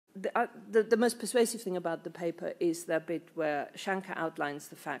the most persuasive thing about the paper is the bit where Shankar outlines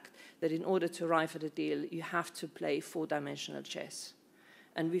the fact that in order to arrive at a deal, you have to play four-dimensional chess.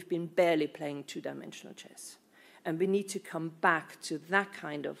 And we've been barely playing two-dimensional chess. And we need to come back to that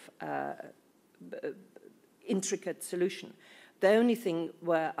kind of intricate solution. The only thing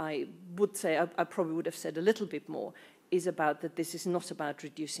where I would say, I probably would have said a little bit more, is about that this is not about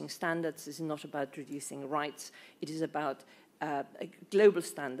reducing standards, this is not about reducing rights, it is about global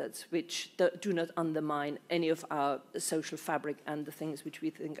standards which do not undermine any of our social fabric and the things which we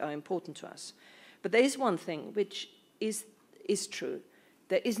think are important to us. But there is one thing which is true.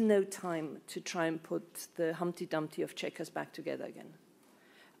 There is no time to try and put the Humpty Dumpty of checkers back together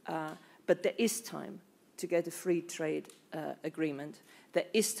again. But there is time to get a free trade agreement. There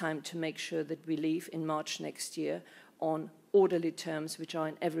is time to make sure that we leave in March next year on orderly terms which are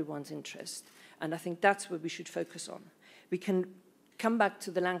in everyone's interest. And I think that's what we should focus on. We can come back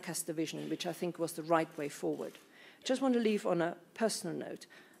to the Lancaster vision, which I think was the right way forward. I just want to leave on a personal note.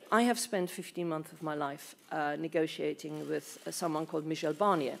 I have spent 15 months of my life negotiating with someone called Michel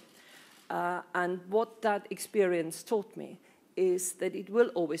Barnier. And what that experience taught me is that it will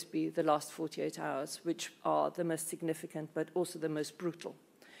always be the last 48 hours which are the most significant, but also the most brutal.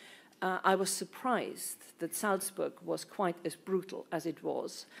 I was surprised that Salzburg was quite as brutal as it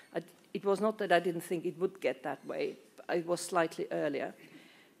was. It was not that I didn't think it would get that way, but it was slightly earlier.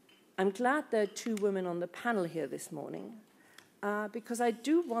 I'm glad there are two women on the panel here this morning, because I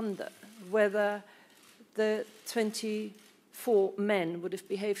do wonder whether the 24 men would have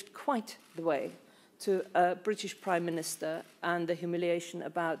behaved quite the way to a British Prime Minister and the humiliation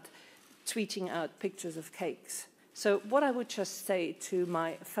about tweeting out pictures of cakes. So what I would just say to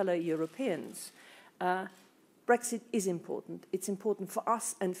my fellow Europeans, Brexit is important. It's important for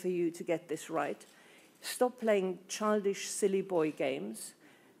us and for you to get this right. Stop playing childish, silly boy games.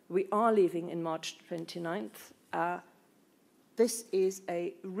 We are leaving in March 29th. This is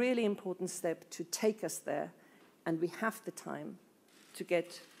a really important step to take us there, and we have the time to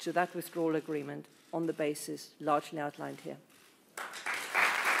get to that withdrawal agreement on the basis largely outlined here.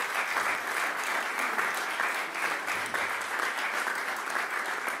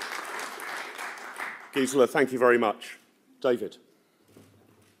 Gisela, thank you very much. David.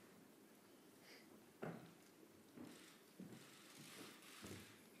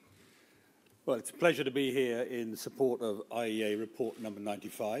 Well, it's a pleasure to be here in support of IEA report number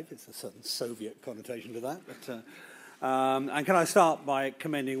 95. It's a certain Soviet connotation to that. But, and can I start by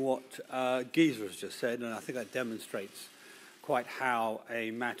commending what Gisela has just said, and I think that demonstrates quite how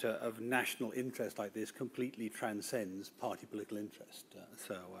a matter of national interest like this completely transcends party political interest.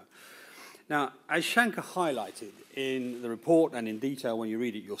 Now, as Shankar highlighted in the report, and in detail when you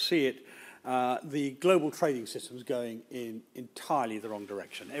read it, you'll see it, the global trading system is going in entirely the wrong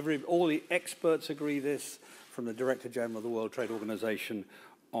direction. All the experts agree this, from the Director General of the World Trade Organization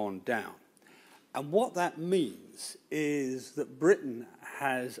on down. And what that means is that Britain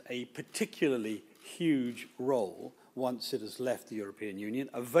has a particularly huge role once it has left the European Union,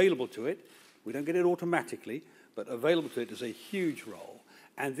 available to it. We don't get it automatically, but available to it is a huge role.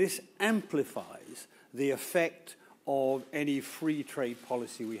 And this amplifies the effect of any free trade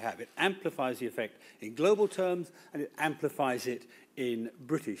policy we have. It amplifies the effect in global terms, and it amplifies it in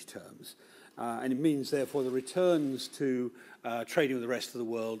British terms. And it means, therefore, the returns to trading with the rest of the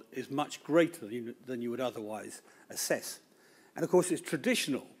world is much greater than you would otherwise assess. And, of course, it's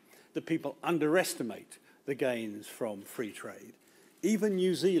traditional that people underestimate the gains from free trade. Even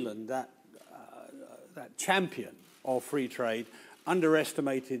New Zealand, that champion of free trade,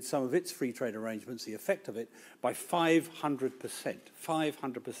 underestimated some of its free trade arrangements, the effect of it, by 500%.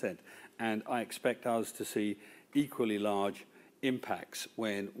 500%. And I expect us to see equally large impacts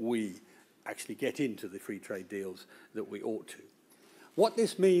when we actually get into the free trade deals that we ought to. What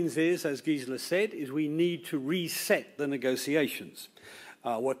this means is, as Gisela said, is we need to reset the negotiations.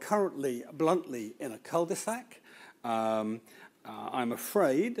 We're currently, bluntly, in a cul-de-sac. I'm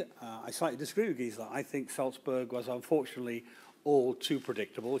afraid, I slightly disagree with Gisela. I think Salzburg was unfortunately all too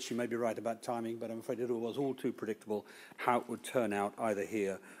predictable. She may be right about timing, but I'm afraid it was all too predictable how it would turn out either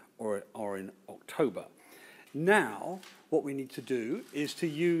here or in October. Now, what we need to do is to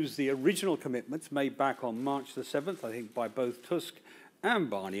use the original commitments made back on March the 7th, I think by both Tusk and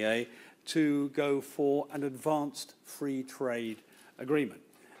Barnier, to go for an advanced free trade agreement.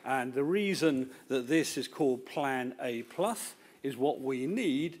 And the reason that this is called Plan A+, is what we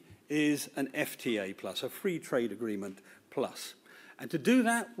need is an FTA+, a free trade agreement plus. And to do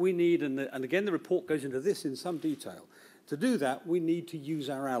that, we need, and again the report goes into this in some detail, to do that we need to use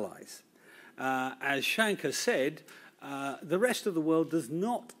our allies. As Shankar said, the rest of the world does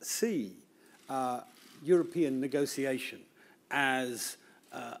not see European negotiation as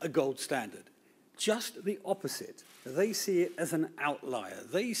a gold standard. Just the opposite. They see it as an outlier.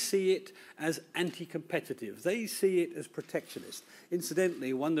 They see it as anti-competitive. They see it as protectionist.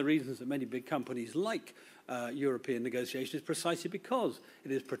 Incidentally, one of the reasons that many big companies like European negotiation is precisely because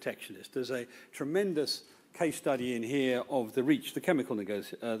it is protectionist. There's a tremendous case study in here of the REACH, the chemical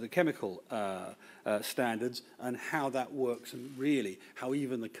standards, and how that works, and really how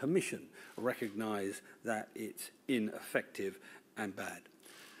even the Commission recognise that it's ineffective and bad.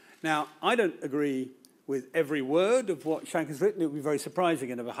 Now, I don't agree with every word of what Shank has written. It would be very surprising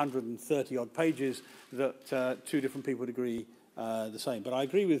in 130-odd pages that two different people would agree the same. But I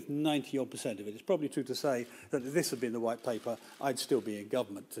agree with 90-odd% of it. It's probably true to say that if this had been the white paper, I'd still be in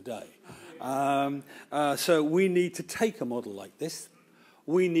government today. So we need to take a model like this.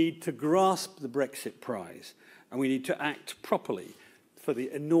 We need to grasp the Brexit prize, and we need to act properly for the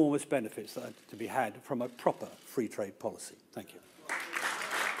enormous benefits that are to be had from a proper free trade policy. Thank you.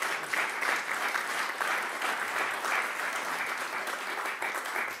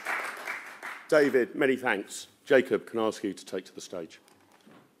 David, many thanks. Jacob, can I ask you to take to the stage?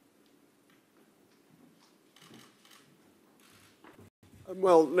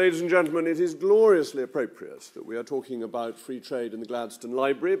 Well, ladies and gentlemen, it is gloriously appropriate that we are talking about free trade in the Gladstone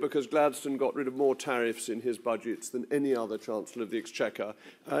Library, because Gladstone got rid of more tariffs in his budgets than any other Chancellor of the Exchequer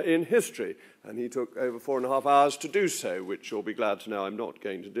in history. And he took over 4.5 hours to do so, which you'll be glad to know I'm not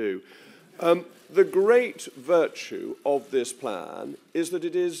going to do. The great virtue of this plan is that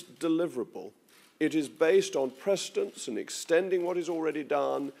it is deliverable. It is based on precedents and extending what is already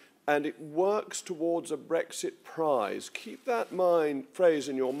done, and it works towards a Brexit prize. Keep that phrase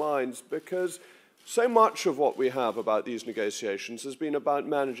in your minds, because so much of what we have about these negotiations has been about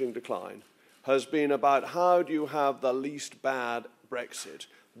managing decline, has been about how do you have the least bad Brexit.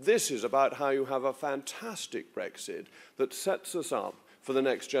 This is about how you have a fantastic Brexit that sets us up for the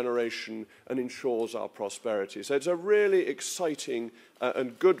next generation and ensures our prosperity. So it's a really exciting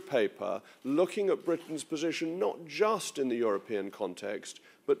and good paper looking at Britain's position not just in the European context,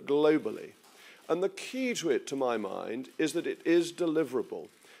 but globally. And the key to it, to my mind, is that it is deliverable.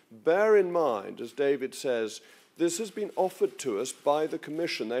 Bear in mind, as David says, this has been offered to us by the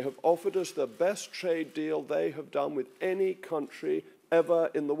Commission. They have offered us the best trade deal they have done with any country ever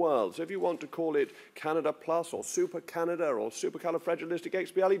in the world. So if you want to call it Canada Plus or Super Canada or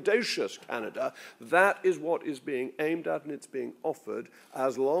Supercalifragilisticexpialidocious Canada, that is what is being aimed at, and it's being offered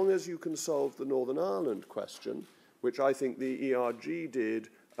as long as you can solve the Northern Ireland question, which I think the ERG did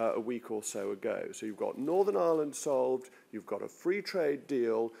a week or so ago. So you've got Northern Ireland solved, you've got a free trade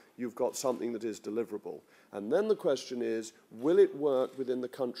deal, you've got something that is deliverable. And then the question is, will it work within the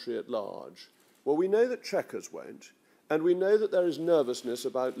country at large? Well, we know that Chequers won't. And we know that there is nervousness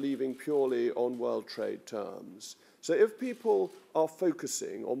about leaving purely on world trade terms. So if people are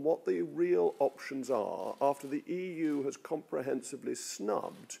focusing on what the real options are after the EU has comprehensively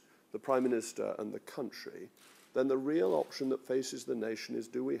snubbed the Prime Minister and the country, then the real option that faces the nation is,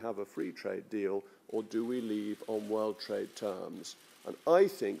 do we have a free trade deal or do we leave on world trade terms? And I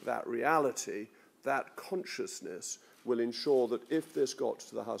think that reality, that consciousness, will ensure that if this got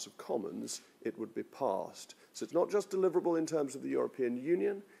to the House of Commons, it would be passed. So it's not just deliverable in terms of the European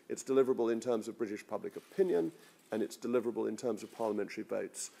Union, it's deliverable in terms of British public opinion, and it's deliverable in terms of parliamentary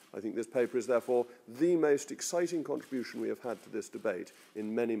votes. I think this paper is therefore the most exciting contribution we have had to this debate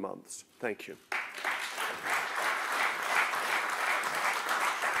in many months. Thank you.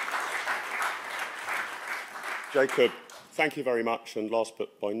 Jacob, thank you very much. And last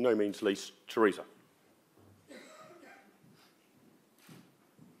but by no means least, Teresa.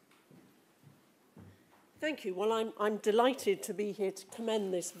 Thank you. Well, I'm delighted to be here to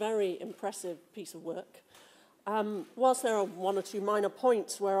commend this very impressive piece of work. Whilst there are one or two minor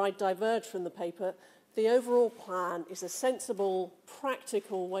points where I diverge from the paper, the overall plan is a sensible,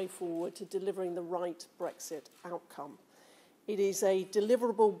 practical way forward to delivering the right Brexit outcome. It is a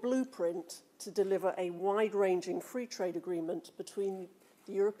deliverable blueprint to deliver a wide-ranging free trade agreement between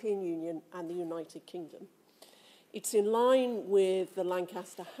the European Union and the United Kingdom. It's in line with the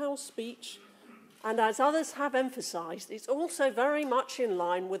Lancaster House speech, and as others have emphasised, it's also very much in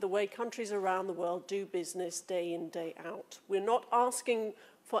line with the way countries around the world do business day in, day out. We're not asking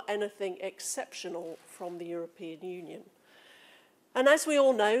for anything exceptional from the European Union. And as we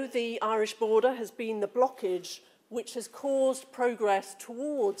all know, the Irish border has been the blockage which has caused progress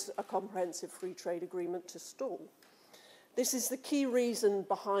towards a comprehensive free trade agreement to stall. This is the key reason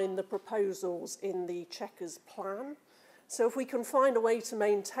behind the proposals in the Chequers plan. So if we can find a way to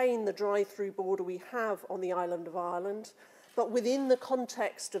maintain the drive-through border we have on the island of Ireland, but within the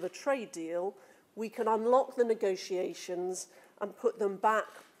context of a trade deal, we can unlock the negotiations and put them back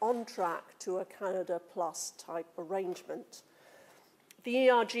on track to a Canada Plus type arrangement. The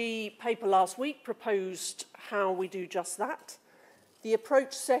ERG paper last week proposed how we do just that. The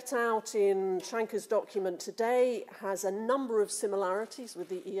approach set out in Shanker's document today has a number of similarities with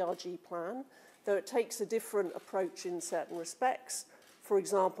the ERG plan, though it takes a different approach in certain respects, for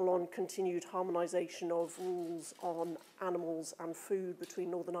example, on continued harmonisation of rules on animals and food between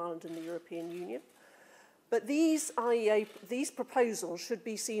Northern Ireland and the European Union. But these proposals should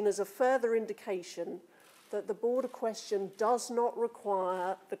be seen as a further indication that the border question does not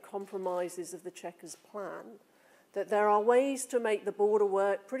require the compromises of the Chequers plan, that there are ways to make the border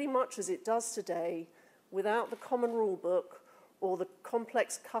work pretty much as it does today without the common rule book or the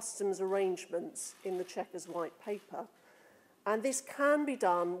complex customs arrangements in the Chequers white paper. And this can be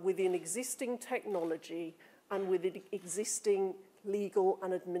done within existing technology and within existing legal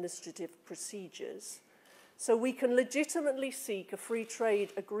and administrative procedures. So we can legitimately seek a free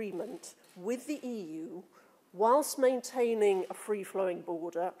trade agreement with the EU whilst maintaining a free-flowing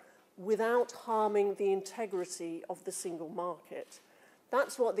border without harming the integrity of the single market.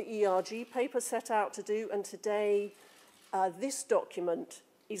 That's what the ERG paper set out to do, and today this document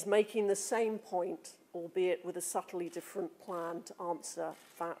is making the same point, albeit with a subtly different plan to answer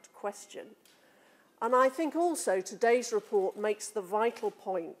that question. And I think also today's report makes the vital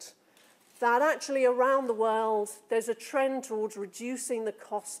point that actually around the world there's a trend towards reducing the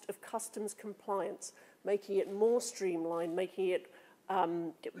cost of customs compliance, making it more streamlined, making it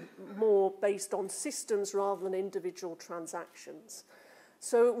more based on systems rather than individual transactions.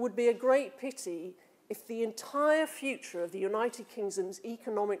 So it would be a great pity if the entire future of the United Kingdom's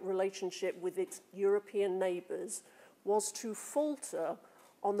economic relationship with its European neighbours was to falter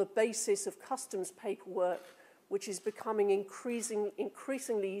on the basis of customs paperwork, which is becoming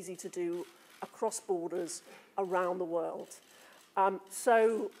increasingly easy to do across borders around the world.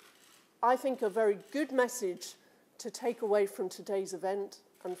 So I think a very good message to take away from today's event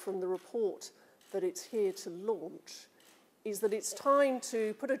and from the report that it's here to launch is that it's time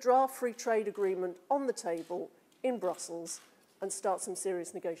to put a draft free trade agreement on the table in Brussels and start some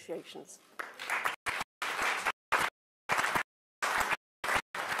serious negotiations.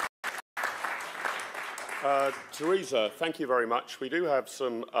 Teresa, thank you very much. We do have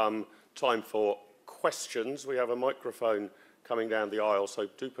some time for questions. We have a microphone coming down the aisle, so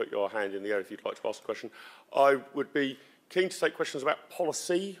do put your hand in the air if you'd like to ask a question. I would be keen to take questions about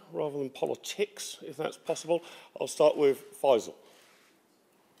policy rather than politics, if that's possible. I'll start with Faisal.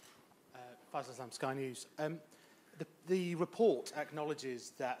 Faisal Islam, Sky News. The report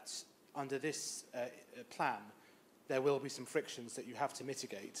acknowledges that under this plan, there will be some frictions that you have to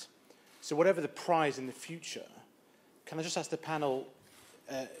mitigate. So whatever the prize in the future, can I just ask the panel,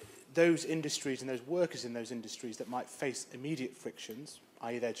 those industries and those workers in those industries that might face immediate frictions,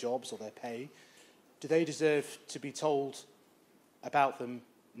 i.e. their jobs or their pay, do they deserve to be told about them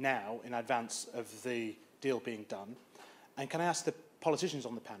now in advance of the deal being done? And can I ask the politicians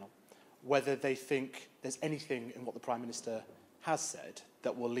on the panel whether they think there's anything in what the Prime Minister has said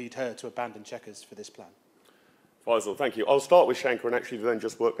that will lead her to abandon Chequers for this plan? Faisal, thank you. I'll start with Shankar and actually then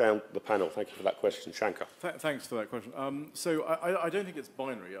just work down the panel. Thank you for that question. Shankar. Thanks for that question. So I don't think it's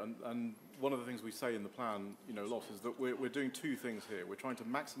binary, and one of the things we say in the plan, a lot is that we're doing two things here. We're trying to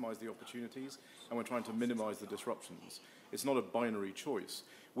maximise the opportunities and we're trying to minimise the disruptions. It's not a binary choice.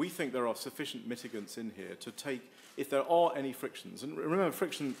 We think there are sufficient mitigants in here to take, if there are any frictions, and remember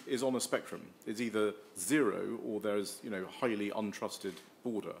friction is on a spectrum. It's either zero or there's highly untrusted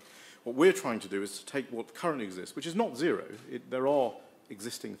border. What we're trying to do is to take what currently exists, which is not zero, there are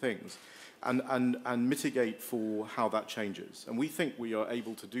existing things, and mitigate for how that changes. And we think we are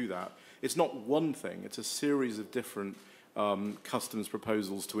able to do that. It's not one thing, it's a series of different customs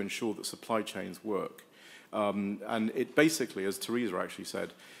proposals to ensure that supply chains work. And it basically, as Teresa actually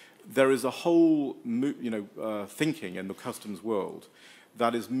said, there is a whole thinking in the customs world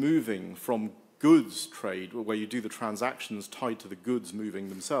that is moving from goods trade, where you do the transactions tied to the goods moving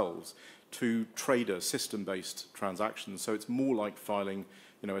themselves, to trader system-based transactions. So it's more like filing,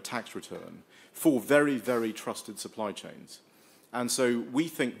 a tax return for very, very trusted supply chains. And so we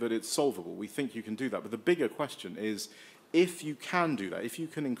think that it's solvable. We think you can do that. But the bigger question is, if you can do that, if you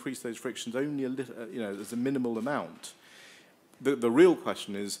can increase those frictions only a little, there's a minimal amount, the real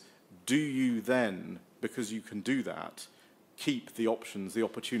question is, do you then, because you can do that, keep the options, the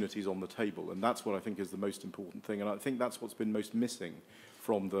opportunities on the table? And that's what I think is the most important thing. And I think that's what's been most missing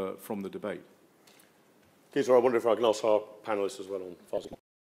from the debate. Geeta, I wonder if I can ask our panellists as well on Faisal.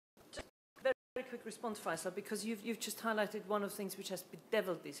 Just very quick response, Faisal, because you've just highlighted one of the things which has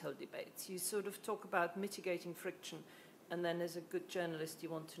bedeviled these whole debates. You sort of talk about mitigating friction, and then as a good journalist, you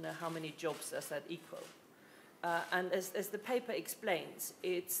want to know how many jobs does that equal. And as the paper explains,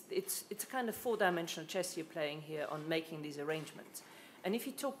 it's a kind of four-dimensional chess you're playing here on making these arrangements. And if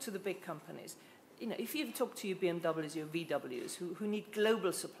you talk to the big companies, you know, if you talk to your BMWs, your VWs, who need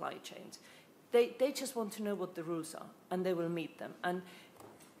global supply chains, they just want to know what the rules are, and they will meet them. And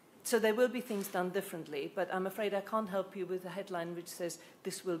so there will be things done differently, but I'm afraid I can't help you with a headline which says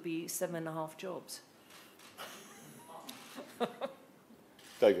this will be 7.5 jobs.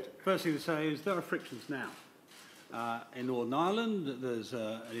 David. First thing to say is there are frictions now. In Northern Ireland, there's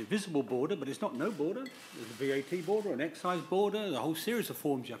an invisible border, but it's not no border. There's a VAT border, an excise border, a whole series of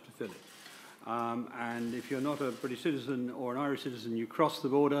forms you have to fill in. And if you're not a British citizen or an Irish citizen, you cross the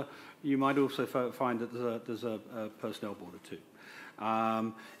border, you might also find that there's a personnel border too.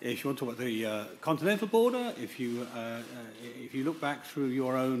 If you want to talk about the continental border, if you look back through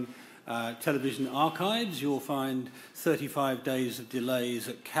your own television archives, you'll find 35 days of delays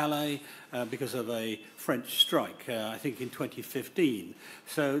at Calais because of a French strike, I think in 2015.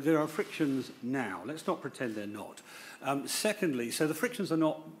 So there are frictions now. Let's not pretend they're not. Secondly, so the frictions are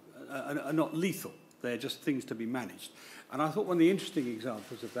not lethal. They're just things to be managed. And I thought one of the interesting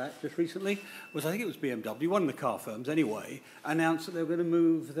examples of that just recently was, I think it was BMW, one of the car firms anyway, announced that they were going to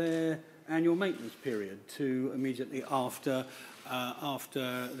move their annual maintenance period to immediately after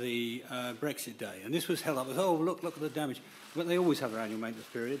the Brexit day. And this was held up as, oh, look at the damage. But they always have their annual maintenance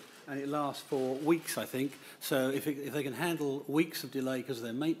period, and it lasts for weeks, I think. So if they can handle weeks of delay because of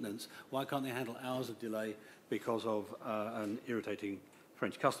their maintenance, why can't they handle hours of delay because of an irritating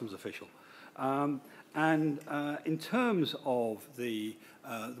French customs official? In terms of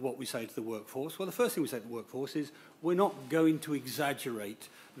what we say to the workforce, well, the first thing we say to the workforce is we're not going to exaggerate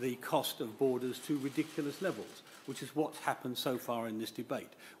the cost of borders to ridiculous levels, which is what's happened so far in this debate.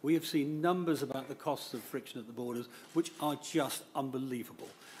 We have seen numbers about the costs of friction at the borders which are just unbelievable.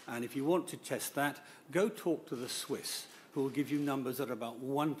 And if you want to test that, go talk to the Swiss, who will give you numbers that are about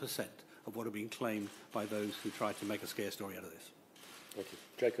 1% of what are being claimed by those who try to make a scare story out of this. Thank you.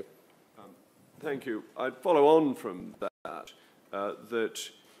 Jacob. Thank you. I'd follow on from that, that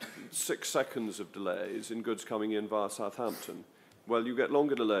 6 seconds of delays in goods coming in via Southampton. Well, you get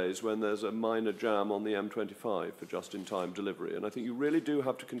longer delays when there's a minor jam on the M25 for just-in-time delivery. And I think you really do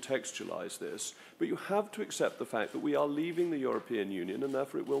have to contextualise this. But you have to accept the fact that we are leaving the European Union, and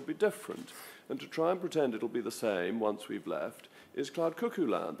therefore it will be different. And to try and pretend it'll be the same once we've left is cloud cuckoo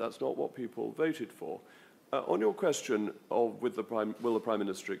land. That's not what people voted for. On your question of will the Prime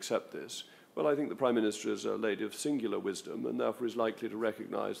Minister accept this, well, I think the Prime Minister is a lady of singular wisdom and therefore is likely to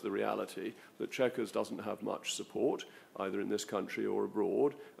recognise the reality that Chequers doesn't have much support, either in this country or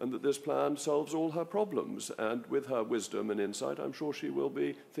abroad, and that this plan solves all her problems. And with her wisdom and insight, I'm sure she will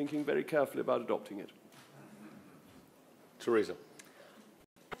be thinking very carefully about adopting it. Theresa.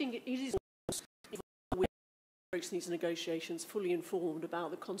 I think it is we approach these negotiations fully informed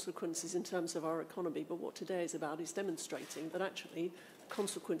about the consequences in terms of our economy, but what today is about is demonstrating that actually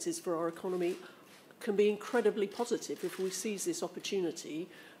consequences for our economy can be incredibly positive if we seize this opportunity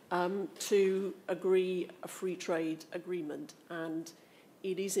to agree a free trade agreement. And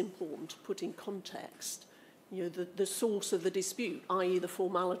it is important to put in context, you know, the source of the dispute, i.e. the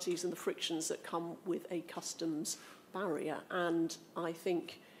formalities and the frictions that come with a customs barrier. And I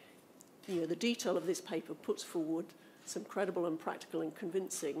think, you know, the detail of this paper puts forward some credible and practical and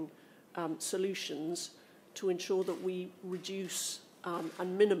convincing solutions to ensure that we reduce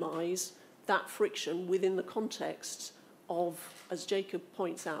and minimise that friction within the context of, as Jacob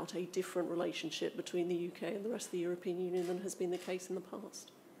points out, a different relationship between the UK and the rest of the European Union than has been the case in the past.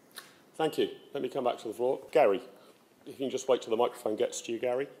 Thank you. Let me come back to the floor. Gary, if you can just wait till the microphone gets to you,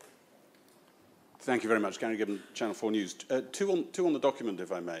 Gary. Thank you very much. Gary Gibbon, Channel 4 News. Two on the document,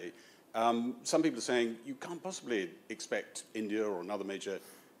 if I may. Some people are saying you can't possibly expect India or another major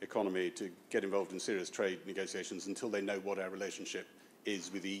economy to get involved in serious trade negotiations until they know what our relationship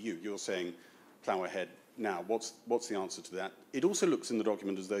is with the EU. You're saying plough ahead now. What's the answer to that? It also looks in the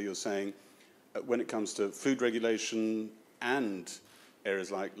document as though you're saying when it comes to food regulation and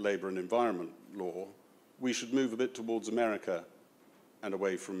areas like labour and environment law, we should move a bit towards America and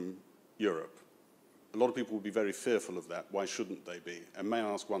away from Europe. A lot of people will be very fearful of that. Why shouldn't they be? And may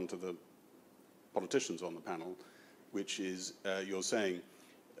I ask one to the politicians on the panel, which is you're saying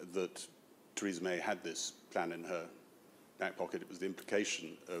that Theresa May had this plan in her back pocket. It was the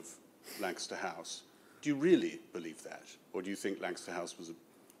implication of Lancaster House. Do you really believe that? Or do you think Lancaster House was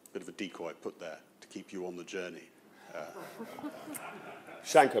bit of a decoy put there to keep you on the journey.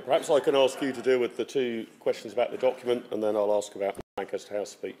 Shankar, perhaps I can ask you to deal with the two questions about the document, and then I'll ask about Lancaster House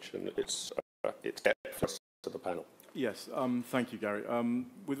speech and its depth to the panel. Yes, thank you, Gary.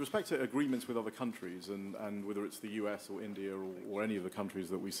 With respect to agreements with other countries, and whether it's the US or India or any of the countries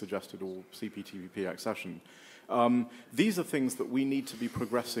that we suggested, or CPTPP accession, these are things that we need to be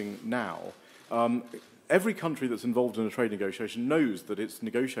progressing now. Every country that's involved in a trade negotiation knows that it's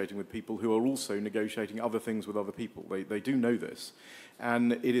negotiating with people who are also negotiating other things with other people. They do know this,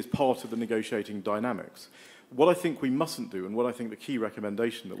 and it is part of the negotiating dynamics. What I think we mustn't do, and what I think the key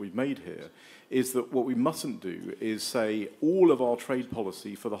recommendation that we've made here, is that what we mustn't do is say all of our trade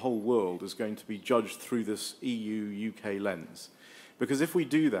policy for the whole world is going to be judged through this EU-UK lens. Because if we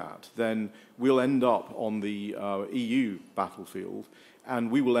do that, then we'll end up on the EU battlefield,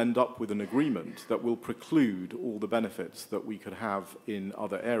 and we will end up with an agreement that will preclude all the benefits that we could have in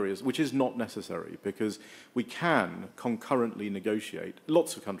other areas, which is not necessary, because we can concurrently negotiate,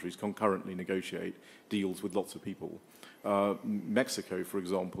 lots of countries concurrently negotiate deals with lots of people. Mexico, for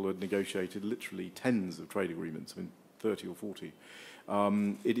example, had negotiated literally tens of trade agreements, I mean 30 or 40.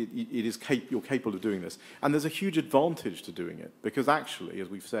 You're capable of doing this. And there's a huge advantage to doing it, because actually, as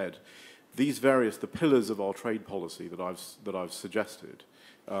we've said, the pillars of our trade policy that I've suggested,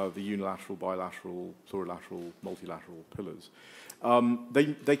 the unilateral, bilateral, plurilateral, multilateral pillars,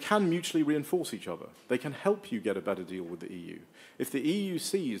 they can mutually reinforce each other. They can help you get a better deal with the EU. If the EU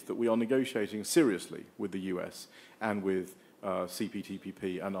sees that we are negotiating seriously with the US and with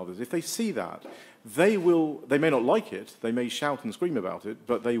CPTPP and others, if they see that, they may not like it, they may shout and scream about it,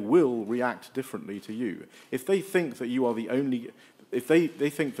 but they will react differently to you. If they think that you are the only, if they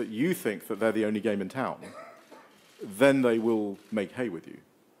think that you think that they're the only game in town, then they will make hay with you.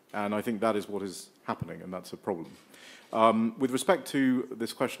 And I think that is what is happening, and that's a problem. With respect to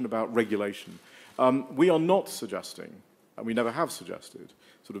this question about regulation, we are not suggesting, and we never have suggested,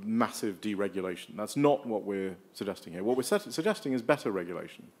 sort of massive deregulation. That's not what we're suggesting here. What we're suggesting is better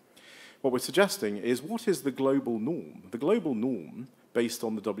regulation. What we're suggesting is, what is the global norm? The global norm, based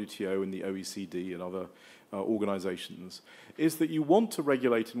on the WTO and the OECD and other organizations, is that you want to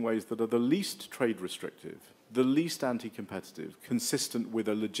regulate in ways that are the least trade restrictive, the least anti-competitive, consistent with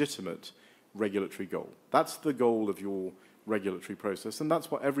a legitimate regulatory goal. That's the goal of your regulatory process, and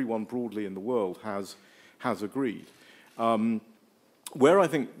that's what everyone broadly in the world has agreed. Where I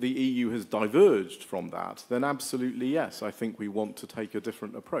think the EU has diverged from that, then absolutely yes, I think we want to take a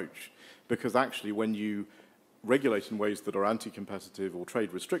different approach. Because actually, when you regulate in ways that are anti-competitive or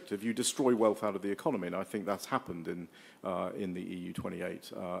trade restrictive, you destroy wealth out of the economy, and I think that's happened in the EU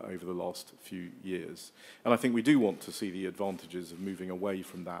 28 over the last few years. And I think we do want to see the advantages of moving away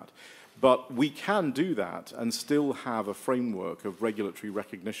from that. But we can do that and still have a framework of regulatory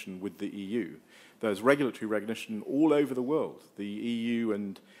recognition with the EU. There's regulatory recognition all over the world. The EU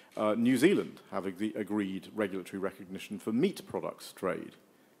and New Zealand have agreed regulatory recognition for meat products trade.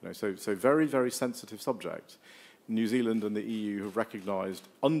 You know, so very, very sensitive subject. New Zealand and the EU have recognized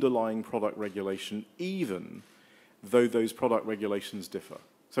underlying product regulation, even though those product regulations differ.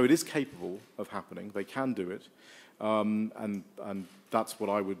 So it is capable of happening. They can do it. And that's what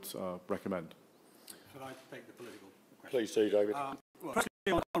I would recommend. Should I take the political question? Please do, David.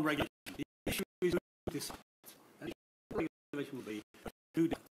 Well, on regulation, the issue is who decides. And the regulation will be who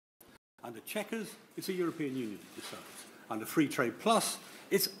decides. Under Chequers, it's the European Union that decides. Under Free Trade Plus,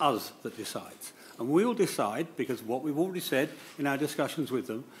 it's us that decides. And we'll decide, because what we've already said in our discussions with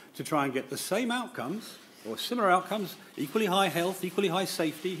them, to try and get the same outcomes, or similar outcomes, equally high health, equally high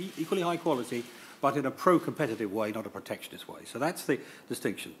safety, equally high quality, but in a pro-competitive way, not a protectionist way. So that's the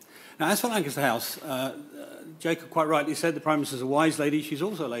distinction. Now, as for Lancaster House, Jacob quite rightly said the Prime Minister's a wise lady. She's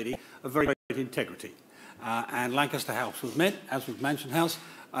also a lady of very great integrity. And Lancaster House was met, as was Mansion House,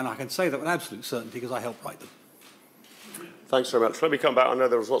 and I can say that with absolute certainty because I helped write them. Thanks very much. Let me come back. I know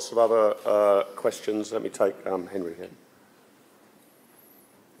there was lots of other questions. Let me take Henry here.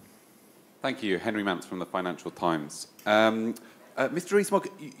 Thank you. Henry Mance from the Financial Times. Mr. Rees-Mogg,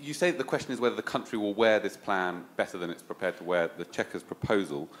 you say that the question is whether the country will wear this plan better than it's prepared to wear the Chequers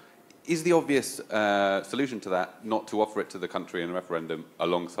proposal. Is the obvious solution to that not to offer it to the country in a referendum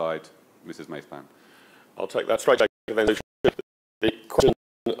alongside Mrs. May's plan? I'll take that straight. The question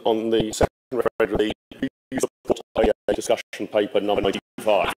on the second referendum, you support a discussion paper number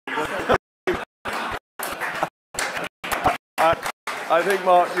 95. I think,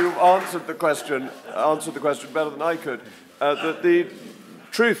 Mark, you've answered the question better than I could. The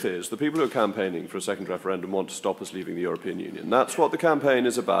truth is, the people who are campaigning for a second referendum want to stop us leaving the European Union. That's what the campaign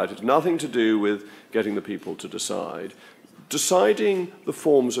is about. It's nothing to do with getting the people to decide. Deciding the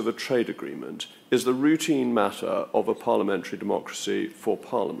forms of a trade agreement is the routine matter of a parliamentary democracy for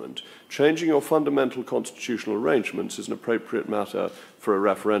Parliament. Changing your fundamental constitutional arrangements is an appropriate matter for a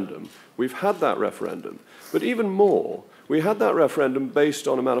referendum. We've had that referendum, but even more, we had that referendum based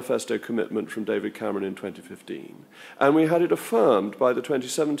on a manifesto commitment from David Cameron in 2015, and we had it affirmed by the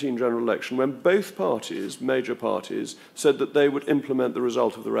 2017 general election when both parties, major parties, said that they would implement the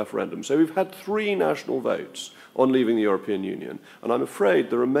result of the referendum. So we've had 3 national votes on leaving the European Union, and I'm afraid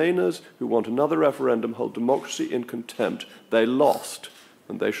the Remainers who want another referendum hold democracy in contempt. They lost,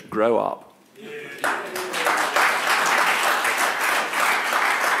 and they should grow up.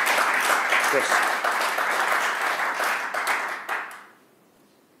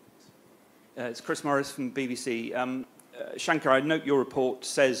 It's Chris Morris from BBC. Shankar, I note your report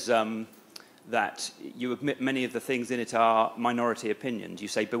says that you admit many of the things in it are minority opinions. You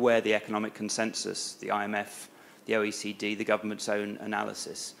say, beware the economic consensus, the IMF, the OECD, the government's own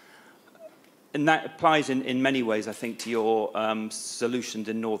analysis. And that applies in many ways, I think, to your solutions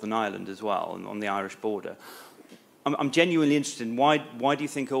in Northern Ireland as well, on the Irish border. I'm genuinely interested in why do you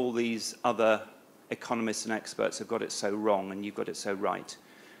think all these other economists and experts have got it so wrong and you've got it so right?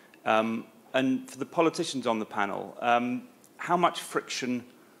 And for the politicians on the panel, how much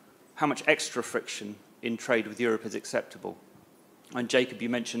extra friction in trade with Europe is acceptable? And Jacob, you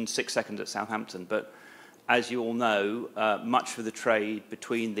mentioned 6 seconds at Southampton, but as you all know, much of the trade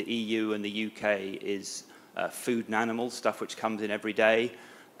between the EU and the UK is food and animals, stuff which comes in every day.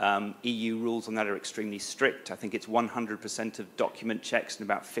 EU rules on that are extremely strict. I think it's 100% of document checks and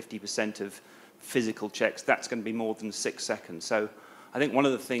about 50% of physical checks. That's going to be more than 6 seconds. So I think one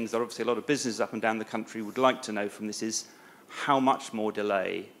of the things that obviously a lot of businesses up and down the country would like to know from this is how much more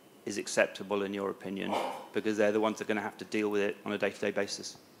delay is acceptable in your opinion, because they're the ones that are going to have to deal with it on a day-to-day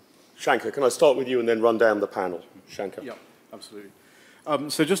basis. Shankar, can I start with you and then run down the panel? Shankar. Yeah, absolutely.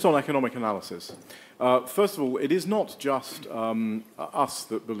 So just on economic analysis. First of all, it is not just us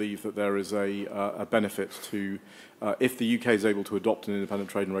that believe that there is a benefit to, if the UK is able to adopt an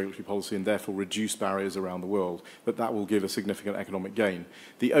independent trade and regulatory policy and therefore reduce barriers around the world, that will give a significant economic gain.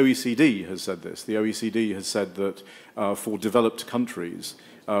 The OECD has said this. The OECD has said that for developed countries,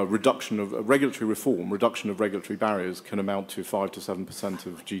 reduction of regulatory reform, reduction of regulatory barriers can amount to 5 to 7%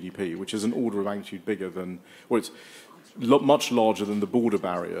 of GDP, which is an order of magnitude bigger than, well, it's much larger than the border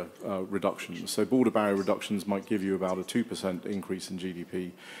barrier reductions. So border barrier reductions might give you about a 2% increase in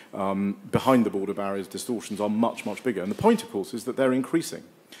GDP. Behind the border barriers, distortions are much, much bigger. And the point, of course, is that they're increasing.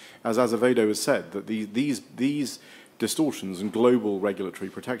 As Azevedo has said, that these distortions and global regulatory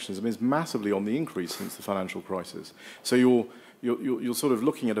protectionism is massively on the increase since the financial crisis. So you're sort of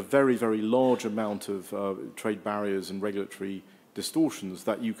looking at a very, very large amount of trade barriers and regulatory distortions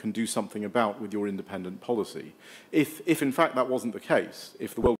that you can do something about with your independent policy. If in fact that wasn't the case,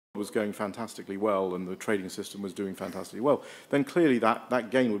 if the world was going fantastically well and the trading system was doing fantastically well, then clearly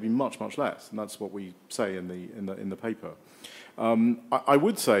that gain would be much, much less, and that's what we say in the paper. I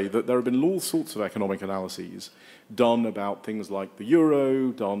would say that there have been all sorts of economic analyses done about things like the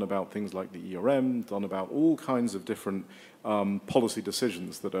euro, done about things like the ERM, done about all kinds of different policy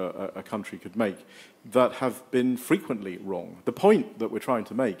decisions that a country could make that have been frequently wrong. The point that we're trying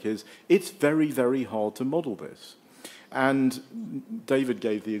to make is it's very, very hard to model this. And David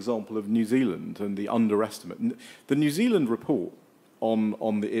gave the example of New Zealand and the underestimate. The New Zealand report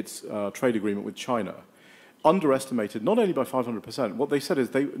on its trade agreement with China underestimated not only by 500%, what they said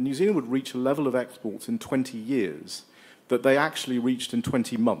is New Zealand would reach a level of exports in 20 years that they actually reached in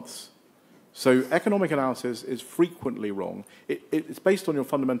 20 months. So economic analysis is frequently wrong. It's based on your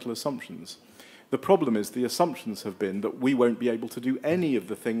fundamental assumptions. The problem is the assumptions have been that we won't be able to do any of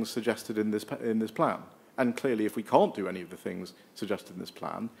the things suggested in this plan. And clearly, if we can't do any of the things suggested in this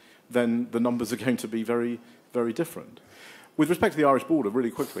plan, then the numbers are going to be very, very different. With respect to the Irish border,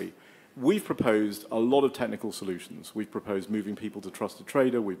 really quickly, we've proposed a lot of technical solutions. We've proposed moving people to trusted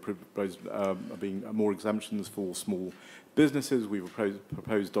trader. We've proposed being more exemptions for small businesses. We've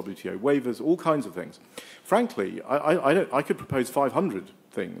proposed WTO waivers, all kinds of things. Frankly, I could propose 500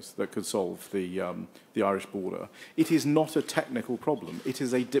 things that could solve the Irish border. It is not a technical problem. It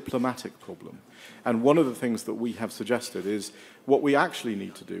is a diplomatic problem. And one of the things that we have suggested is what we actually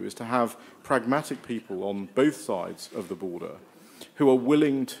need to do is to have pragmatic people on both sides of the border who are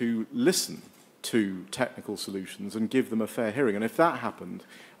willing to listen to technical solutions and give them a fair hearing. And if that happened,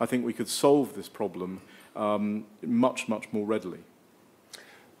 I think we could solve this problem much, much more readily.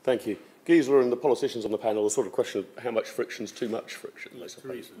 Thank you. Gisela and the politicians on the panel, the sort of question of how much friction is too much friction, I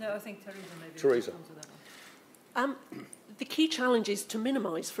suppose. No, I think Theresa maybe Theresa. will come to that one. the key challenge is to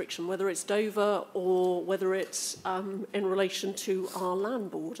minimise friction, whether it's Dover or whether it's in relation to our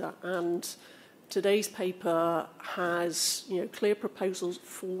land border. And today's paper has, clear proposals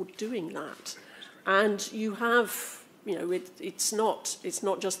for doing that. And you have, it's not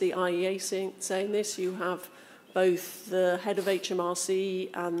just the IEA saying this. You have both the head of HMRC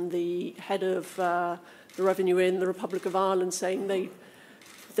and the head of the Revenue in the Republic of Ireland saying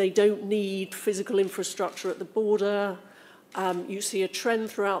they don't need physical infrastructure at the border. You see a trend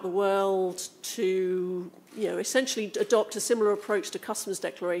throughout the world to, essentially adopt a similar approach to customs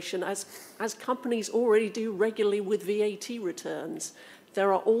declaration as companies already do regularly with VAT returns.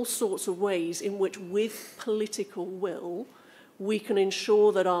 There are all sorts of ways in which, with political will, we can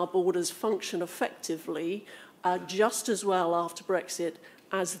ensure that our borders function effectively just as well after Brexit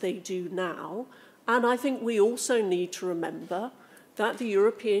as they do now. And I think we also need to remember that the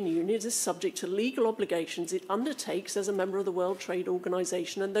European Union is subject to legal obligations it undertakes as a member of the World Trade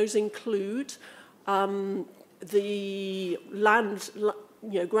Organization, and those include the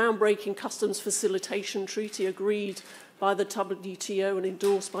groundbreaking customs facilitation treaty agreed by the WTO and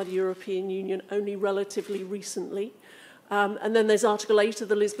endorsed by the European Union only relatively recently. And then there's Article 8 of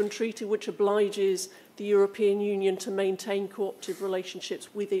the Lisbon Treaty, which obliges the European Union to maintain cooperative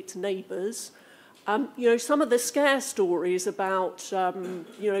relationships with its neighbours. Some of the scare stories about,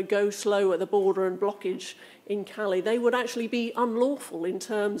 go slow at the border and blockage in Calais, they would actually be unlawful in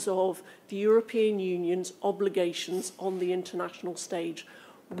terms of the European Union's obligations on the international stage.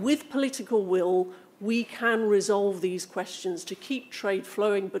 With political will, we can resolve these questions to keep trade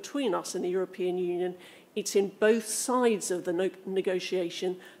flowing between us and the European Union. It's in both sides of the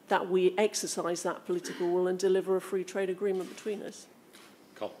negotiation that we exercise that political will and deliver a free trade agreement between us.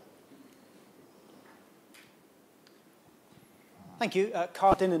 Thank you.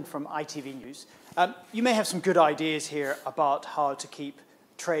 Carl Dinnan from ITV News. You may have some good ideas here about how to keep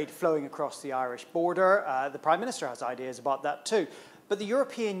trade flowing across the Irish border. The Prime Minister has ideas about that too. But the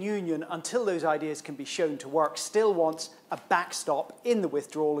European Union, until those ideas can be shown to work, still wants a backstop in the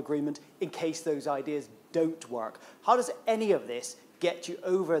withdrawal agreement in case those ideas don't work. How does any of this get you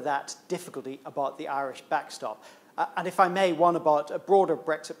over that difficulty about the Irish backstop? And if I may, one about a broader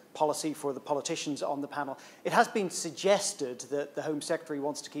Brexit policy for the politicians on the panel. It has been suggested that the Home Secretary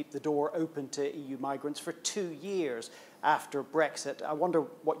wants to keep the door open to EU migrants for 2 years after Brexit. I wonder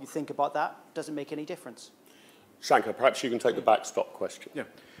what you think about that. Does it make any difference? Shankar, perhaps you can take the backstop question. Yeah.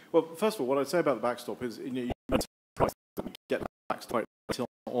 Well, first of all, what I'd say about the backstop is you get the backstop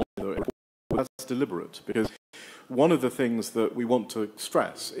on the report. That's deliberate, because one of the things that we want to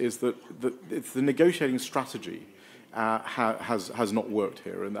stress is that it's the negotiating strategy has not worked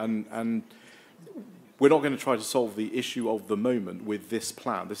here, and we're not going to try to solve the issue of the moment with this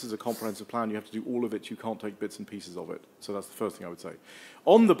plan. This is a comprehensive plan. You have to do all of it. You can't take bits and pieces of it. So that's the first thing I would say.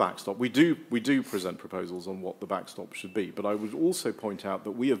 On the backstop, we do present proposals on what the backstop should be, but I would also point out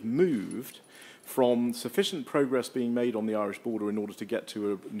that we have moved from sufficient progress being made on the Irish border in order to get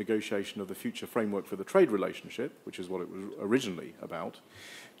to a negotiation of the future framework for the trade relationship, which is what it was originally about,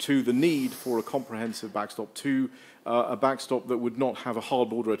 to the need for a comprehensive backstop, to a backstop that would not have a hard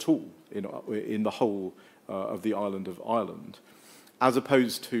border at all in the whole of the island of Ireland, as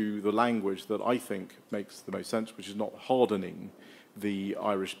opposed to the language that I think makes the most sense, which is not hardening the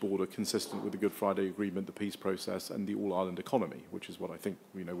Irish border consistent with the Good Friday Agreement, the peace process, and the all-Ireland economy, which is what I think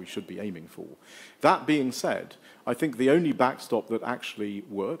we should be aiming for. That being said, I think the only backstop that actually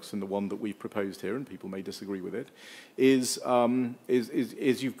works, and the one that we've proposed here, and people may disagree with it, is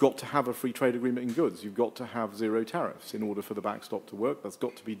you've got to have a free trade agreement in goods. You've got to have zero tariffs in order for the backstop to work. That's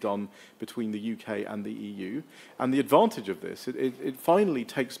got to be done between the UK and the EU. And the advantage of this, it finally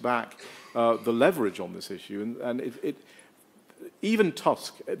takes back the leverage on this issue, and even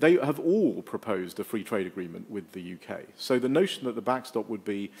Tusk, they have all proposed a free trade agreement with the UK. So the notion that the backstop would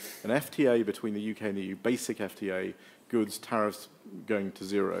be an FTA between the UK and the EU, basic FTA, goods, tariffs going to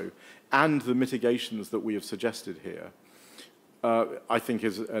zero, and the mitigations that we have suggested here, I think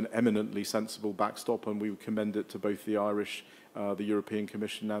is an eminently sensible backstop, and we would commend it to both the Irish, the European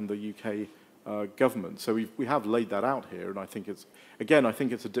Commission, and the UK government. So we have laid that out here, and I think it's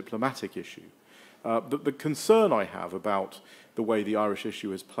a diplomatic issue. The concern I have about the way the Irish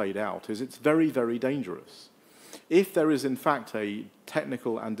issue has played out is it's very, very dangerous. If there is, in fact, a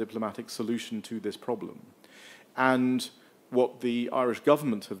technical and diplomatic solution to this problem, and what the Irish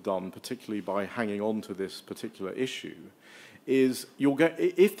government have done, particularly by hanging on to this particular issue, is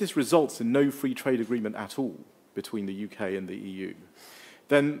if this results in no free trade agreement at all between the UK and the EU,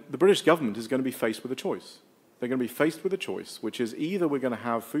 then the British government is going to be faced with a choice. They're going to be faced with a choice, which is either we're going to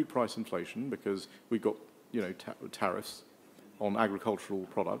have food price inflation because we've got tariffs on agricultural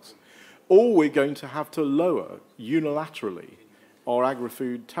products, or we're going to have to lower unilaterally our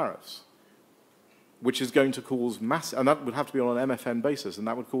agri-food tariffs, which is going to cause massive, and that would have to be on an MFN basis, and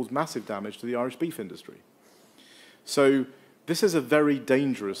that would cause massive damage to the Irish beef industry. So this is a very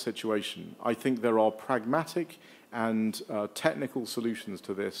dangerous situation. I think there are pragmatic and technical solutions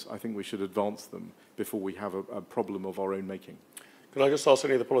to this. I think we should advance them before we have a problem of our own making. Can I just ask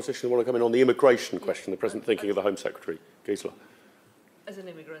any of the politicians who want to come in on the immigration question, the present thinking of the Home Secretary? Gisela. As an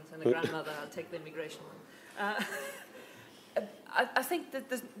immigrant and a grandmother, I'll take the immigration one. I think that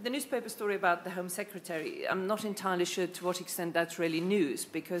the newspaper story about the Home Secretary, I'm not entirely sure to what extent that's really news,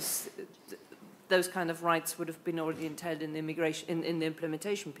 because those kind of rights would have been already entailed in the immigration in the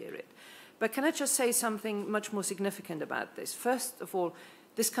implementation period. But can I just say something much more significant about this? First of all,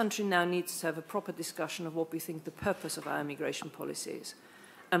 this country now needs to have a proper discussion of what we think the purpose of our immigration policy is.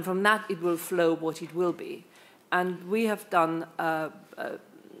 And from that, it will flow what it will be. And we have done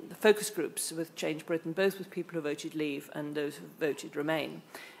focus groups with Change Britain, both with people who voted Leave and those who voted Remain.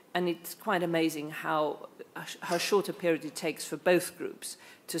 And it's quite amazing how short a period it takes for both groups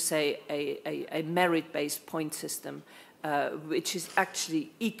to say a merit-based point system, which is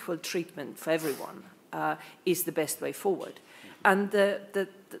actually equal treatment for everyone, is the best way forward. And the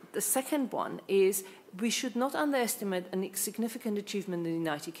second one is we should not underestimate a significant achievement in the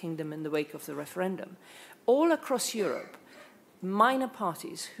United Kingdom in the wake of the referendum. All across Europe, minor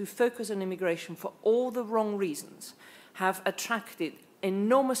parties who focus on immigration for all the wrong reasons have attracted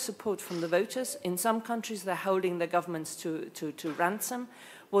enormous support from the voters. In some countries, they're holding their governments to ransom.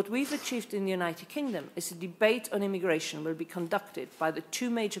 What we've achieved in the United Kingdom is a debate on immigration will be conducted by the two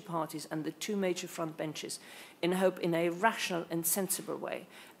major parties and the two major front benches in a rational and sensible way.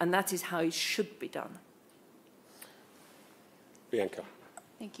 And that is how it should be done. Bianca.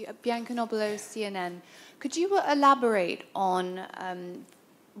 Thank you. Bianca Nobilo, CNN. Could you elaborate on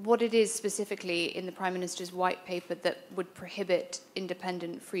what it is specifically in the Prime Minister's white paper that would prohibit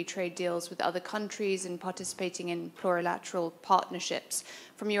independent free trade deals with other countries and participating in plurilateral partnerships,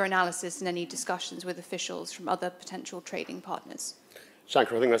 from your analysis and any discussions with officials from other potential trading partners?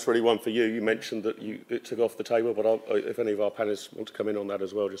 Shankar, I think that's really one for you. You mentioned that it took off the table, but if any of our panelists want to come in on that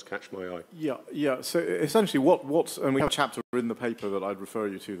as well, just catch my eye. Yeah. So essentially, and we have a chapter in the paper that I'd refer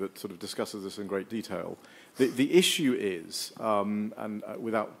you to that sort of discusses this in great detail. The issue is, and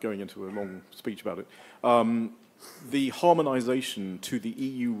without going into a long speech about it, the harmonisation to the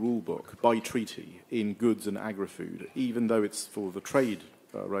EU rulebook by treaty in goods and agri-food, even though it's for the trade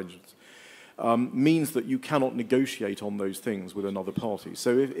arrangements, means that you cannot negotiate on those things with another party.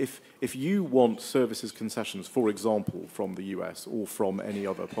 So if you want services concessions, for example, from the US or from any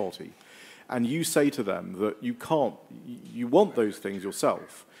other party, and you say to them that you want those things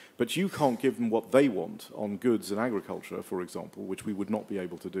yourself, but you can't give them what they want on goods and agriculture, for example, which we would not be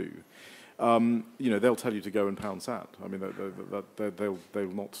able to do, they'll tell you to go and pound sand. I mean,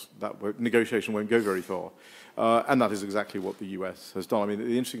 they'll not, that negotiation won't go very far. And that is exactly what the US has done. I mean,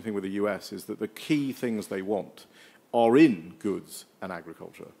 the interesting thing with the US is that the key things they want are in goods and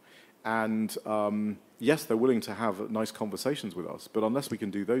agriculture. And yes, they're willing to have nice conversations with us, but unless we can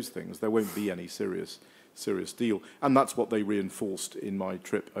do those things, there won't be any serious deal. And that's what they reinforced in my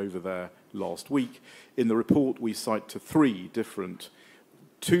trip over there last week. In the report, we cite to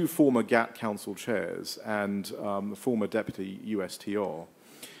two former GATT Council chairs and the former deputy USTR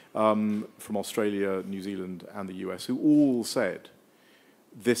from Australia, New Zealand, and the US, who all said,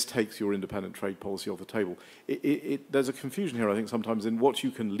 this takes your independent trade policy off the table. There's a confusion here, I think, sometimes in what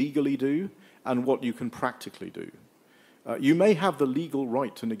you can legally do and what you can practically do. You may have the legal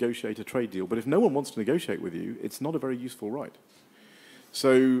right to negotiate a trade deal, but if no one wants to negotiate with you, it's not a very useful right.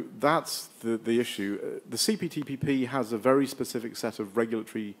 So that's the issue. The CPTPP has a very specific set of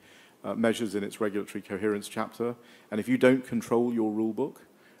regulatory measures in its regulatory coherence chapter, and if you don't control your rule book,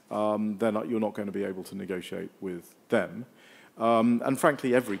 then you're not going to be able to negotiate with them. And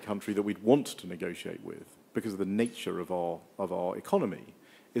frankly, every country that we'd want to negotiate with, because of the nature of our economy,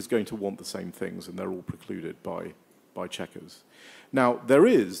 is going to want the same things, and they're all precluded by checkers. Now, there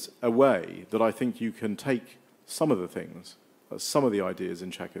is a way that I think you can take some of the things, some of the ideas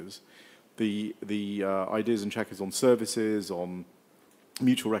in checkers, the ideas in checkers on services, on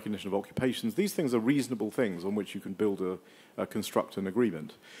mutual recognition of occupations. These things are reasonable things on which you can build construct an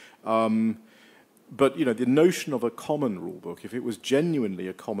agreement. But the notion of a common rule book, if it was genuinely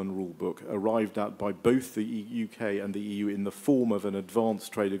a common rule book arrived at by both the UK and the EU in the form of an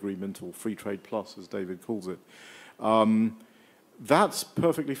advanced trade agreement, or free trade plus, as David calls it, that's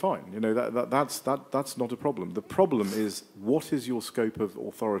perfectly fine. That's not a problem. The problem is, what is your scope of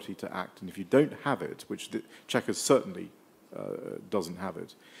authority to act? And if you don't have it, which the checkers certainly doesn't have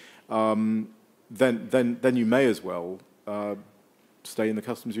it, then you may as well stay in the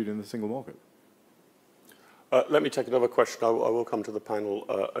customs union in the single market. Let me take another question. I will come to the panel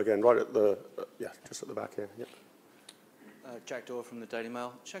again, right at the, just at the back here. Yep. Jack Dorr from the Daily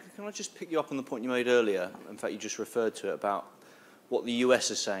Mail. Shaka, can I just pick you up on the point you made earlier? In fact, you just referred to it about what the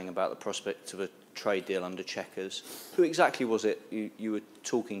US is saying about the prospect of a trade deal under Chequers. Who exactly was it you were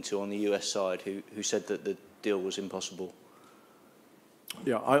talking to on the US side who said that the deal was impossible?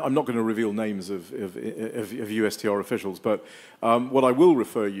 Yeah, I'm not going to reveal names of USTR officials, but what I will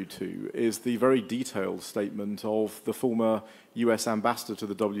refer you to is the very detailed statement of the former US ambassador to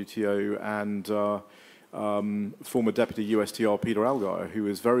the WTO and former deputy USTR Peter Allgaier, who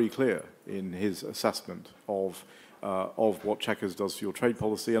is very clear in his assessment of what Chequers does for your trade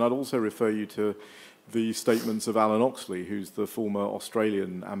policy. And I'd also refer you to the statements of Alan Oxley, who's the former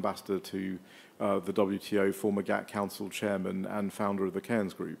Australian ambassador to the WTO, former GATT Council chairman and founder of the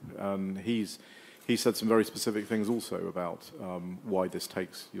Cairns Group. He said some very specific things also about why this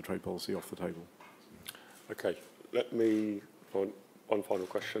takes your trade policy off the table. Okay, let me, one final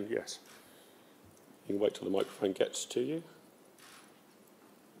question, yes. You can wait till the microphone gets to you.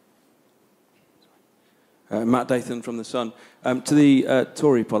 Matt Dathan from The Sun. To the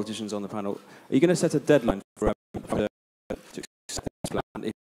Tory politicians on the panel, are you going to set a deadline for to accept this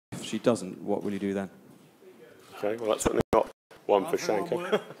plan? If she doesn't, what will you do then? Okay, well that's certainly not one for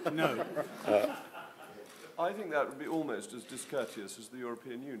Shanker. No. I think that would be almost as discourteous as the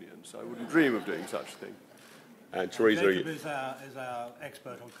European Union, so I wouldn't dream of doing such a thing. And Theresa, Jacob is our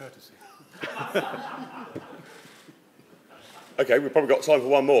expert on courtesy. okay, we've probably got time for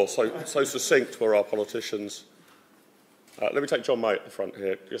one more. So succinct for our politicians. Let me take John May at the front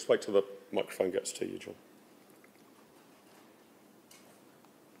here. Just wait till the microphone gets to you, John.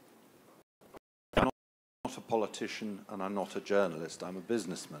 I'm not a politician and I'm not a journalist. I'm a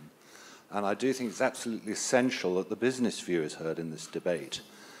businessman. And I do think it's absolutely essential that the business view is heard in this debate.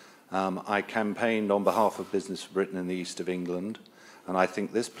 I campaigned on behalf of Business for Britain in the east of England, and I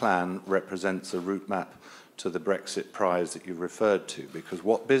think this plan represents a route map to the Brexit prize that you referred to, because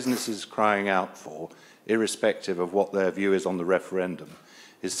what business is crying out for, irrespective of what their view is on the referendum,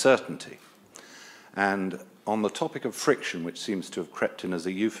 is certainty. And on the topic of friction, which seems to have crept in as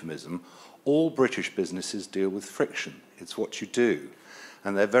a euphemism, all British businesses deal with friction. It's what you do.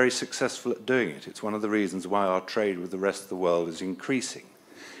 And they're very successful at doing it. It's one of the reasons why our trade with the rest of the world is increasing.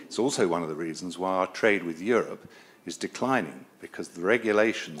 It's also one of the reasons why our trade with Europe is declining, because the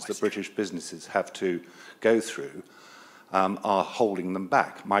regulations that British businesses have to go through are holding them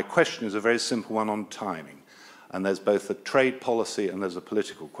back. My question is a very simple one on timing, and there's both a trade policy and there's a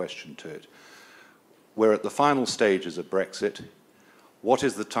political question to it. We're at the final stages of Brexit. What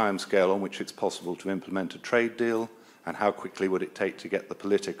is the timescale on which it's possible to implement a trade deal, and how quickly would it take to get the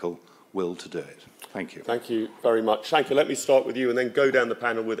political will to do it? Thank you. Thank you very much. Shanker, let me start with you and then go down the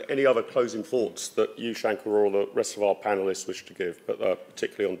panel with any other closing thoughts that you, Shanker, or the rest of our panellists wish to give, but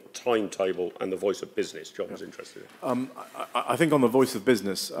particularly on timetable and the voice of business. John was interested in. I think on the voice of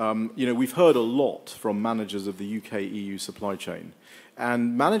business, you know, we've heard a lot from managers of the UK-EU supply chain,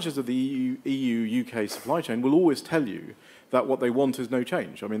 and managers of the EU-UK supply chain will always tell you that what they want is no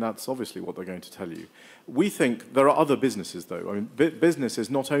change. I mean, that's obviously what they're going to tell you. We think there are other businesses, though. I mean, business is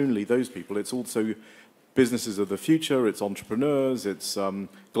not only those people, it's also businesses of the future, it's entrepreneurs, it's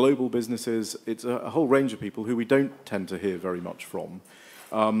global businesses, it's a whole range of people who we don't tend to hear very much from.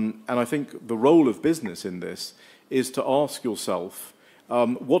 And I think the role of business in this is to ask yourself,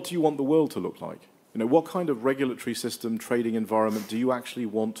 what do you want the world to look like? You know, what kind of regulatory system, trading environment do you actually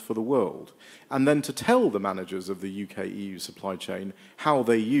want for the world? And then to tell the managers of the UK-EU supply chain how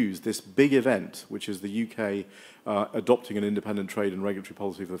they use this big event, which is the UK adopting an independent trade and regulatory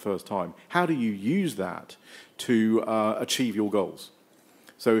policy for the first time. How do you use that to achieve your goals?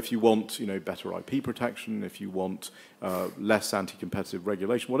 So if you want, you know, better IP protection, if you want less anti-competitive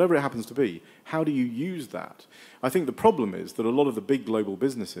regulation, whatever it happens to be, how do you use that? I think the problem is that a lot of the big global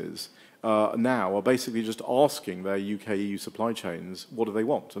businesses now are basically just asking their UK-EU supply chains, what do they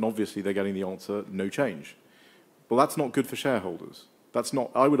want? And obviously they're getting the answer, no change. Well, that's not good for shareholders. That's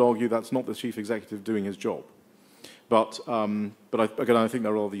not, I would argue that's not the chief executive doing his job. But again, I think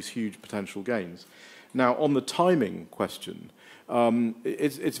there are these huge potential gains. Now, on the timing question,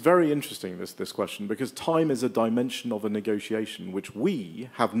 it's very interesting, this question, because time is a dimension of a negotiation which we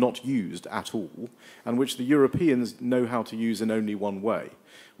have not used at all, and which the Europeans know how to use in only one way,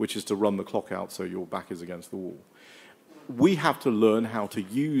 which is to run the clock out so your back is against the wall. We have to learn how to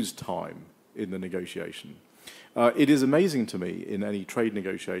use time in the negotiation. It is amazing to me in any trade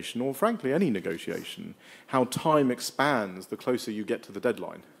negotiation, or frankly any negotiation, how time expands the closer you get to the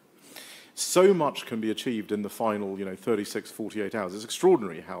deadline. So much can be achieved in the final 36, 48 hours. It's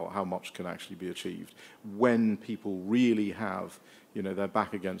extraordinary how much can actually be achieved when people really have their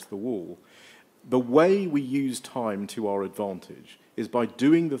back against the wall. The way we use time to our advantage is by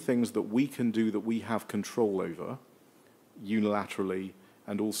doing the things that we can do that we have control over unilaterally,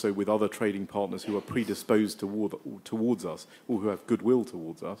 and also with other trading partners who are predisposed towards us, or who have goodwill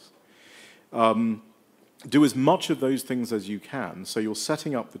towards us. Do as much of those things as you can, so you're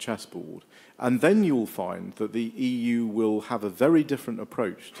setting up the chessboard, and then you'll find that the EU will have a very different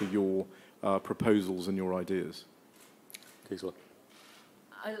approach to your proposals and your ideas. Gisela.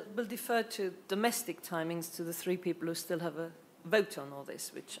 I will defer to domestic timings to the three people who still have a vote on all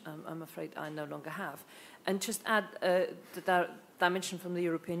this, which I'm afraid I no longer have. And just add the dimension from the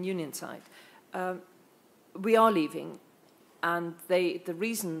European Union side. We are leaving, and the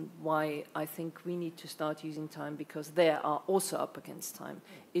reason why I think we need to start using time, because they are also up against time,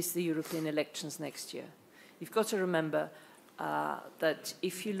 is the European elections next year. You've got to remember that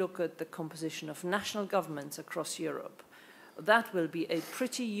if you look at the composition of national governments across Europe, that will be a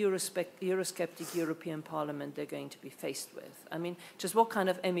pretty Eurosceptic European Parliament they're going to be faced with. I mean, just what kind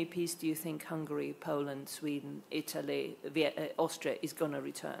of MEPs do you think Hungary, Poland, Sweden, Italy, Austria is going to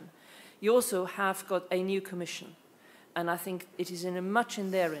return? You also have got a new Commission, and I think it is much in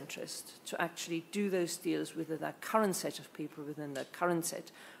their interest to actually do those deals with that current set of people within the current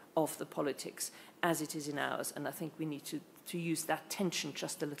set of the politics as it is in ours, and I think we need to use that tension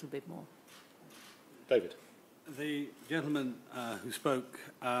just a little bit more. David. The gentleman who spoke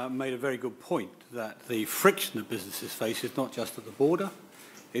made a very good point that the friction that businesses face is not just at the border,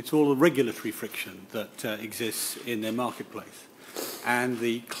 it's all the regulatory friction that exists in their marketplace. And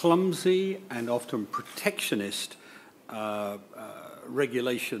the clumsy and often protectionist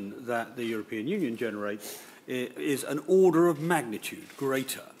regulation that the European Union generates is an order of magnitude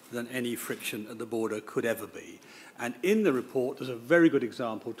greater than any friction at the border could ever be. And in the report, there's a very good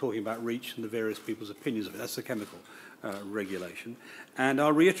example talking about REACH and the various people's opinions of it. That's the chemical regulation. And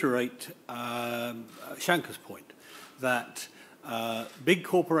I'll reiterate Shanker's point that big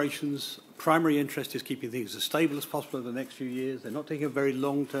corporations' primary interest is keeping things as stable as possible over the next few years. They're not taking a very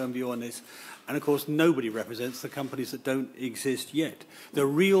long-term view on this. And, of course, nobody represents the companies that don't exist yet. The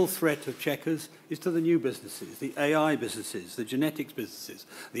real threat of Chequers is to the new businesses, the AI businesses, the genetics businesses,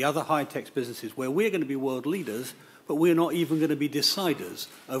 the other high-tech businesses, where we're going to be world leaders, but we're not even going to be deciders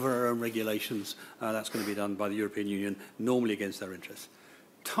over our own regulations. That's going to be done by the European Union, normally against their interests.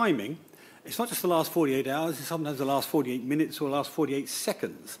 Timing, it's not just the last 48 hours, it's sometimes the last 48 minutes or the last 48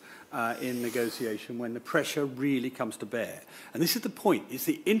 seconds in negotiation when the pressure really comes to bear. And this is the point, it's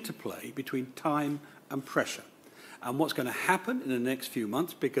the interplay between time and pressure. And what's going to happen in the next few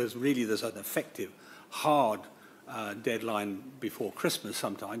months, because really there's an effective, hard deadline before Christmas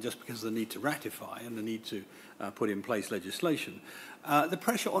sometime, just because of the need to ratify and the need to put in place legislation, the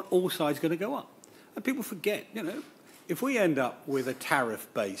pressure on all sides is going to go up. And people forget, if we end up with a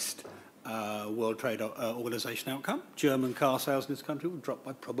tariff-based World Trade Organization outcome, German car sales in this country will drop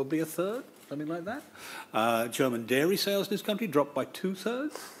by probably a third, something like that. German dairy sales in this country drop by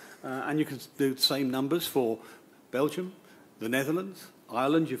 2/3. And you can do the same numbers for Belgium, the Netherlands,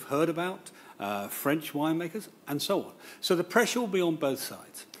 Ireland, you've heard about, French winemakers, and so on. So the pressure will be on both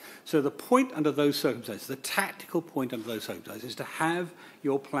sides. So the point under those circumstances, the tactical point under those circumstances, is to have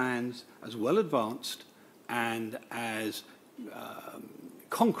your plans as well advanced and as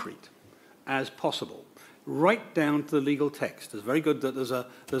concrete as possible, right down to the legal text. It's very good that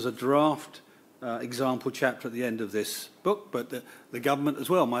there's a draft example chapter at the end of this book, but the government as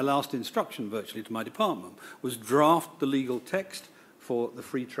well, my last instruction virtually to my department, was draft the legal text for the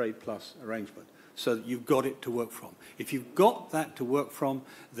Free Trade Plus arrangement, so that you've got it to work from. If you've got that to work from,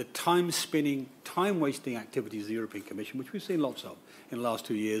 the time-spinning, time-wasting activities of the European Commission, which we've seen lots of in the last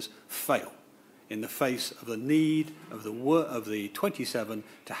 2 years, fail in the face of the need of the 27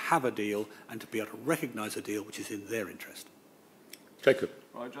 to have a deal and to be able to recognise a deal which is in their interest. Jacob.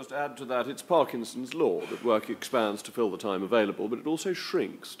 I just add to that, it's Parkinson's law that work expands to fill the time available, but it also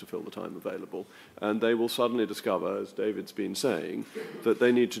shrinks to fill the time available. And they will suddenly discover, as David's been saying, that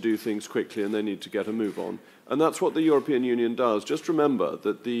they need to do things quickly and they need to get a move on. And that's what the European Union does. Just remember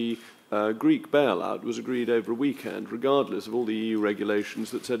that the Greek bailout was agreed over a weekend, regardless of all the EU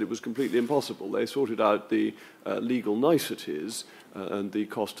regulations that said it was completely impossible. They sorted out the legal niceties and the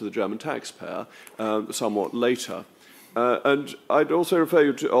cost to the German taxpayer somewhat later. And I'd also refer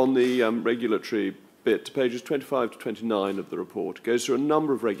you to, on the regulatory bit, to pages 25 to 29 of the report. It goes through a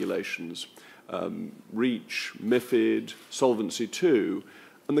number of regulations REACH, MIFID, Solvency II.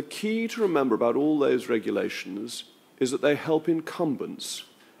 And the key to remember about all those regulations is that they help incumbents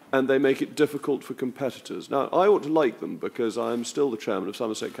and they make it difficult for competitors. Now, I ought to like them because I'm still the chairman of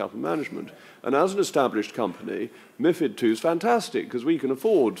Somerset Capital Management. And as an established company, MIFID II is fantastic because we can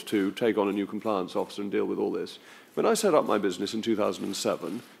afford to take on a new compliance officer and deal with all this. When I set up my business in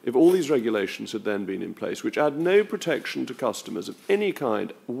 2007, if all these regulations had then been in place, which add no protection to customers of any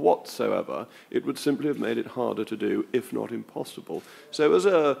kind whatsoever, it would simply have made it harder to do, if not impossible. So as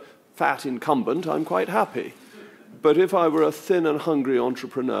a fat incumbent, I'm quite happy. But if I were a thin and hungry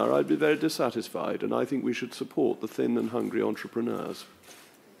entrepreneur, I'd be very dissatisfied, and I think we should support the thin and hungry entrepreneurs.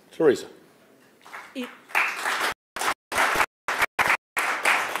 Teresa.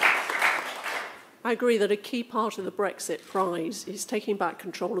 I agree that a key part of the Brexit prize is taking back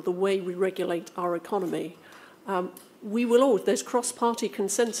control of the way we regulate our economy. We will always, there's cross-party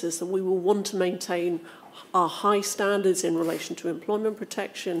consensus, and we will want to maintain our high standards in relation to employment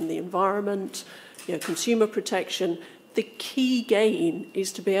protection, the environment, consumer protection. The key gain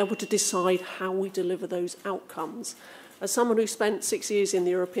is to be able to decide how we deliver those outcomes. As someone who spent 6 years in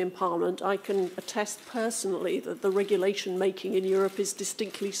the European Parliament, I can attest personally that the regulation making in Europe is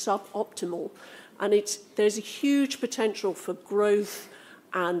distinctly suboptimal. And there's a huge potential for growth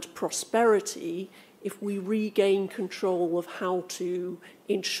and prosperity if we regain control of how to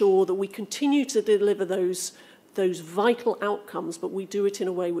ensure that we continue to deliver those vital outcomes, but we do it in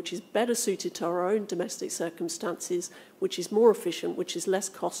a way which is better suited to our own domestic circumstances, which is more efficient, which is less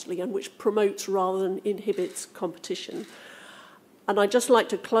costly, and which promotes rather than inhibits competition. And I'd just like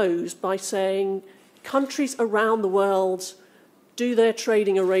to close by saying countries around the world do their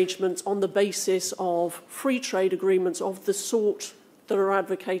trading arrangements on the basis of free trade agreements of the sort that are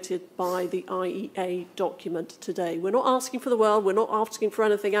advocated by the IEA document today. We're not asking for the world, we're not asking for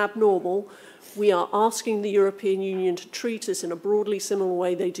anything abnormal. We are asking the European Union to treat us in a broadly similar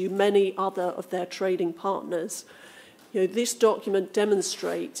way they do many other of their trading partners. This document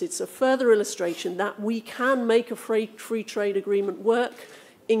demonstrates, it's a further illustration that we can make a free trade agreement work,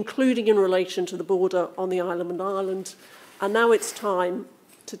 including in relation to the border on the island of Ireland. And now it's time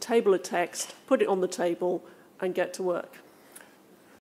to table a text, put it on the table, and get to work.